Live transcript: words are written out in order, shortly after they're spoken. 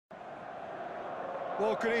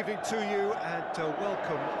Well, good evening to you and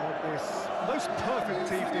welcome on this most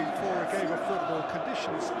perfect evening for a game of football.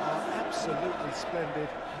 Conditions are absolutely splendid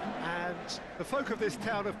and the folk of this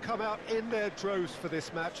town have come out in their droves for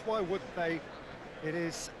this match. Why wouldn't they? It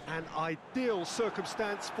is an ideal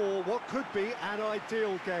circumstance for what could be an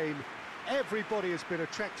ideal game. Everybody has been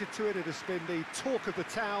attracted to it. It has been the talk of the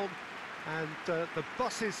town, and the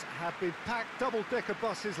buses have been packed, double-decker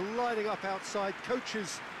buses lining up outside.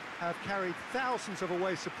 Coaches have carried thousands of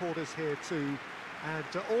away supporters here too, and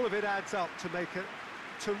all of it adds up to make a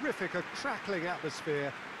terrific, a crackling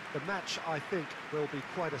atmosphere. The match, I think, will be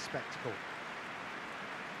quite a spectacle.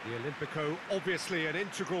 The Olimpico, obviously an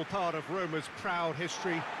integral part of Roma's proud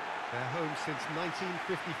history. They're home since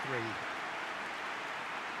 1953.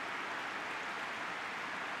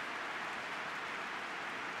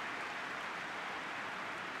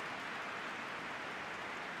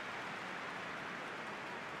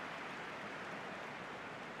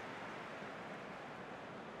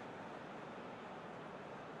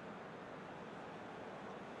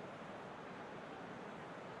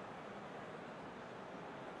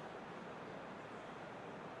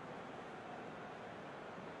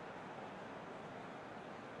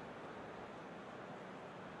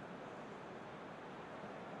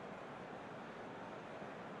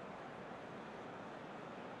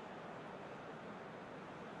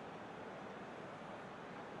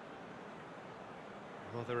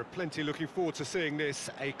 Well, there are plenty looking forward to seeing this,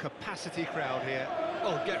 a capacity crowd here.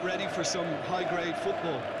 Well, get ready for some high-grade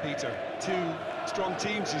football, Peter. Two strong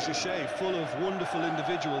teams, as you say, full of wonderful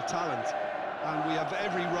individual talent. And we have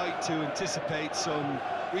every right to anticipate some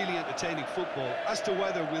really entertaining football. As to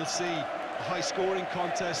whether we'll see a high-scoring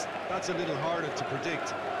contest, that's a little harder to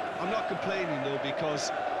predict. I'm not complaining, though, because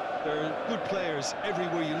there are good players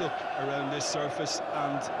everywhere you look around this surface,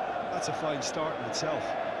 and that's a fine start in itself.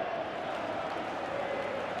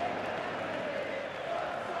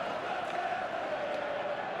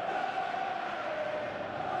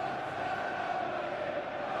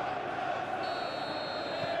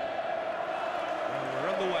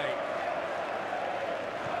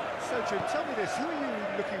 So, Jim, tell me this, who are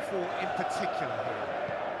you looking for in particular here?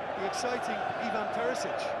 The exciting Ivan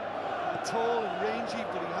Perisic. Tall and rangy,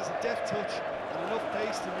 but he has a deft touch and enough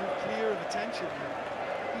pace to move clear of attention.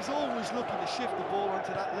 He's always looking to shift the ball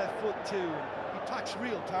onto that left foot too, and he packs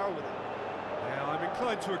real power with it. Yeah, I'm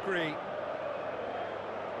inclined to agree.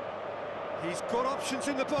 He's got options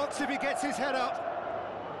in the box if he gets his head up.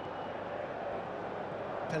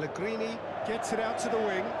 Pellegrini gets it out to the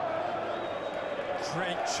wing.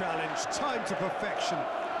 Great challenge, time to perfection.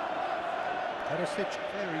 Perisic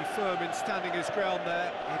very firm in standing his ground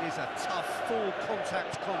there. It is a tough,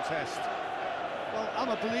 full-contact contest. Well, I'm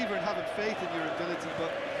a believer in having faith in your ability,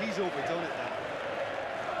 but he's overdone it now.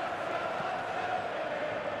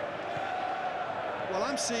 Well,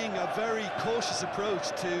 I'm seeing a very cautious approach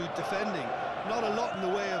to defending. Not a lot in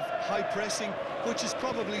the way of high pressing, which is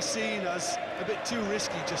probably seen as a bit too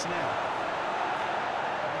risky just now.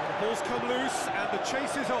 Ball's come loose and the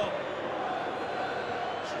chase is on.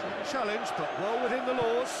 Strong challenge, but well within the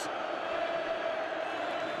laws.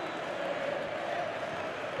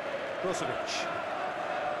 Brozovic.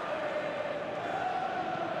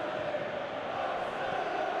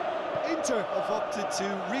 Inter have opted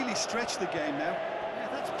to really stretch the game now. Yeah,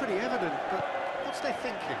 that's pretty evident, but what's they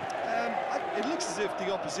thinking? It looks as if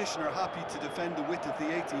the opposition are happy to defend the width of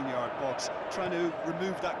the 18-yard box, trying to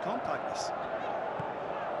remove that compactness.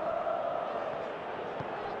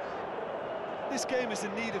 This game is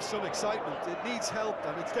in need of some excitement. It needs help,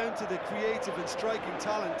 and it's down to the creative and striking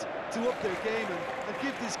talent to up their game and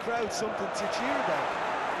give this crowd something to cheer about.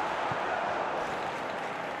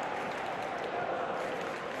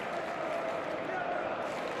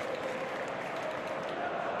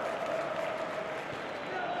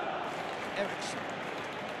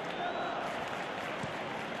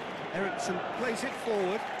 Eriksson plays it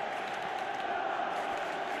forward.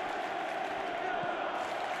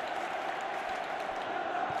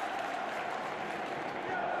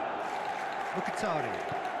 Mkhitaryan.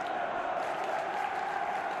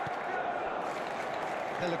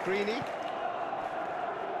 Pellegrini.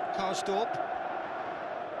 Karsdorp.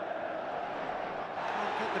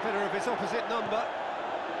 Can't get the better of his opposite number.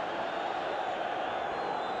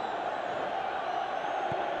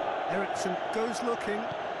 Eriksson goes looking.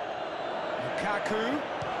 Lukaku.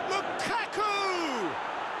 Lukaku!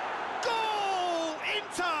 Goal!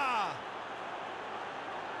 Inter!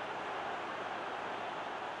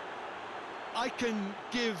 I can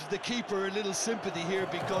give the keeper a little sympathy here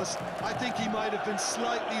because I think he might have been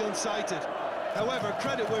slightly unsighted. However,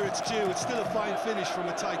 credit where it's due, it's still a fine finish from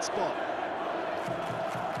a tight spot.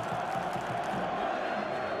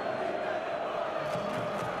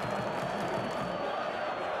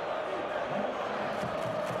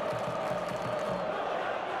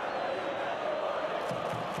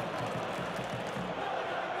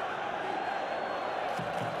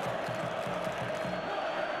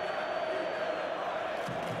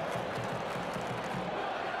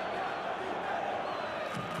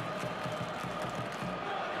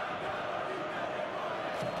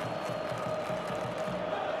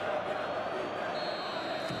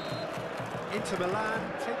 Inter Milan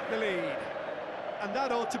take the lead. And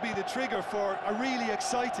that ought to be the trigger for a really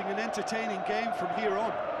exciting and entertaining game from here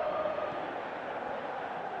on.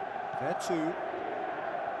 There too.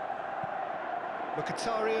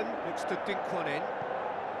 Mkhitaryan looks to dink one in.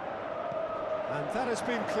 And that has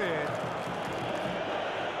been cleared.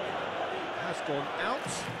 Has gone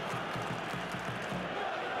out.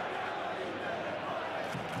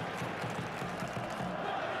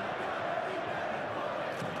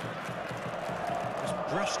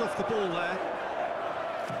 Brushed off the ball there.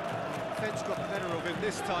 The defence got the better of him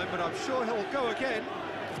this time, but I'm sure he'll go again.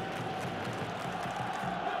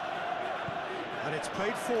 And it's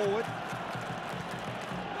played forward.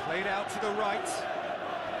 Played out to the right.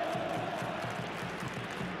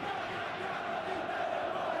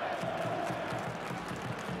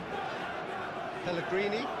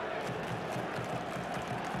 Pellegrini.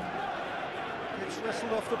 Gets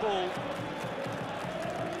wrestled off the ball.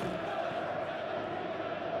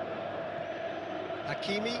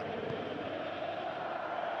 Hakimi,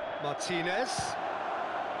 Martinez,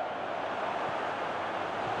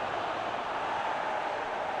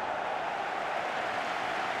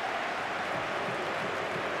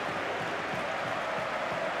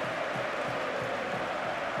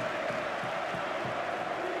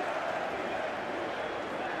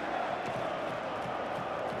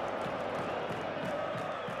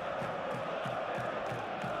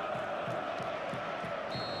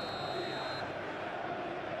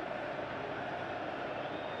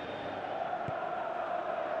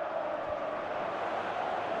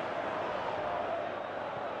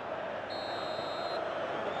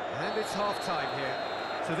 and it's half-time here.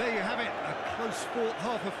 So there you have it, a close-fought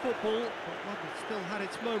half of football, but one that still had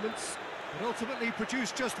its moments, but ultimately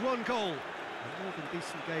produced just one goal. A more than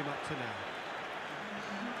decent game up to now.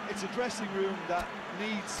 It's a dressing room that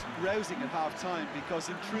needs rousing at half-time because,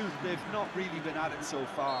 in truth, they've not really been at it so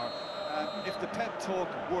far. If the pep talk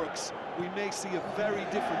works, we may see a very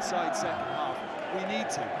different side second half. We need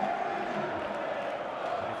to.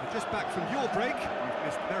 And if you're just back from your break, you've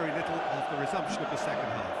missed very little of the resumption of the second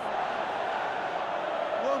half.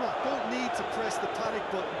 Roma don't need to press the panic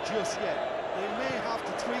button just yet. They may have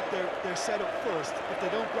to tweak their setup first if they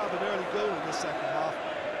don't grab an early goal in the second half.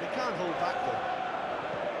 They can't hold back though.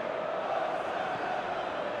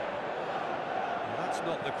 Well, that's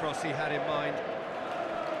not the cross he had in mind.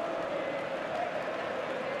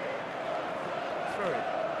 Throw it.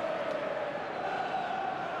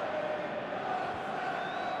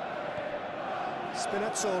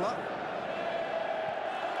 Spinazzola.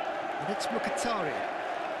 And it's Mkhitaryan.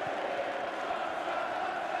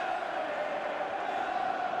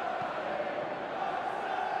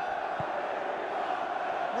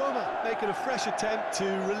 Roma making a fresh attempt to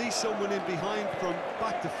release someone in behind from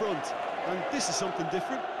back to front, and this is something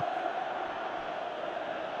different.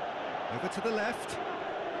 Over to the left.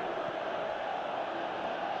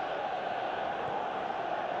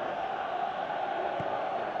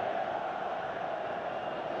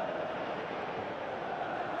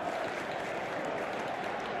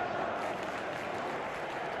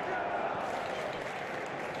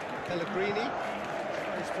 Pellegrini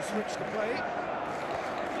tries to switch the play.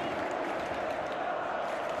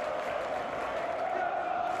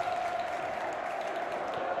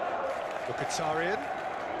 Mkhitaryan.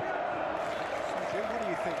 What are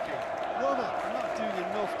you thinking? Roma are not doing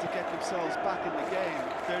enough to get themselves back in the game.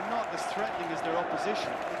 They're not as threatening as their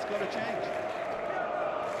opposition. It's got to change.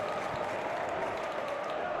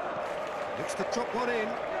 Looks to drop one in.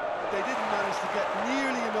 They didn't manage to get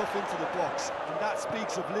nearly enough into the box, and that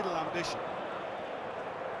speaks of little ambition.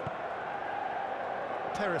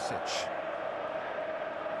 Perisic.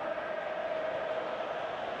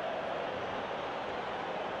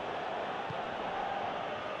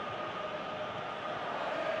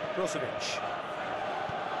 Brozovic.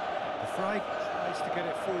 The Fry tries to get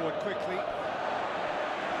it forward quickly.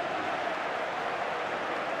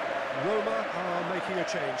 Roma are making a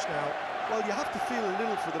change now. Well, you have to feel a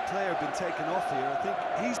little for the player being taken off here. I think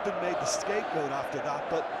he's been made the scapegoat after that,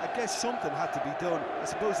 but I guess something had to be done. I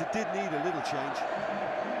suppose it did need a little change.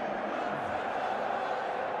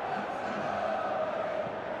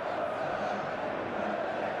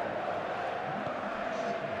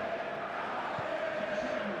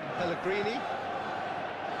 Pellegrini.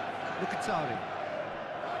 Mkhitaryan.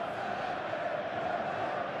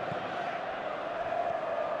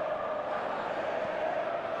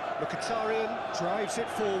 Mkhitaryan drives it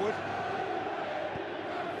forward.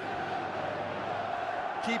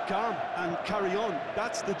 Keep calm and carry on.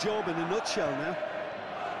 That's the job in a nutshell now.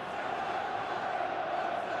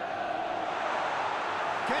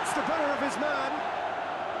 Gets the better of his man.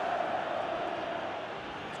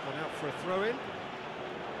 He's gone out for a throw-in.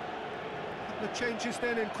 The changes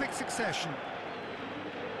then in quick succession.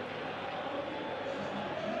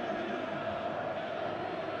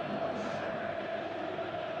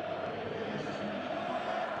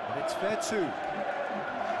 And it's Vertu.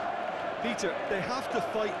 Peter, they have to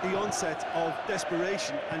fight the onset of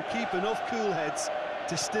desperation and keep enough cool heads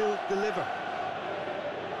to still deliver.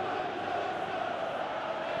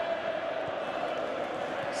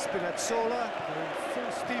 Spinazzola going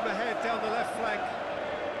full steam ahead down the left flank.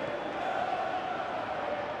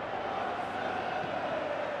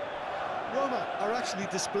 Roma are actually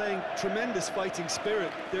displaying tremendous fighting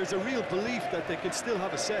spirit. There's a real belief that they can still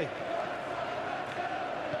have a say.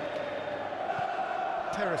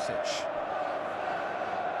 Perisic.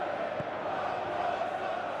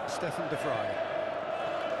 Stefan de Vrij.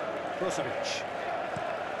 Brozovic.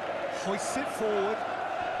 Hoists it forward.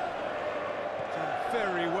 Done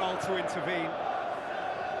very well to intervene.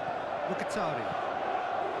 Mkhitaryan.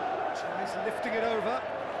 Tries lifting it over.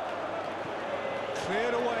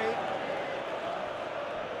 Cleared away.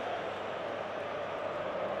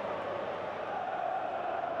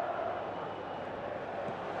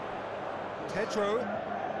 Pedro.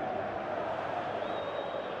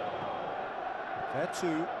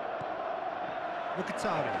 Vertu.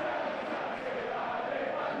 Mkhitaryan.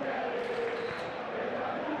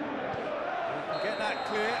 Get that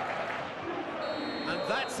clear. And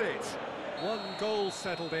that's it. One goal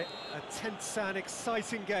settled it. A tense and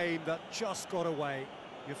exciting game that just got away.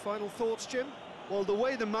 Your final thoughts, Jim? Well, the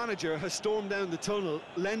way the manager has stormed down the tunnel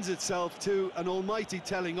lends itself to an almighty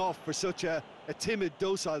telling off for such a timid,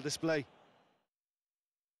 docile display.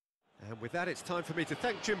 And with that, it's time for me to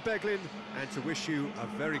thank Jim Beglin and to wish you a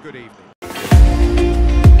very good evening.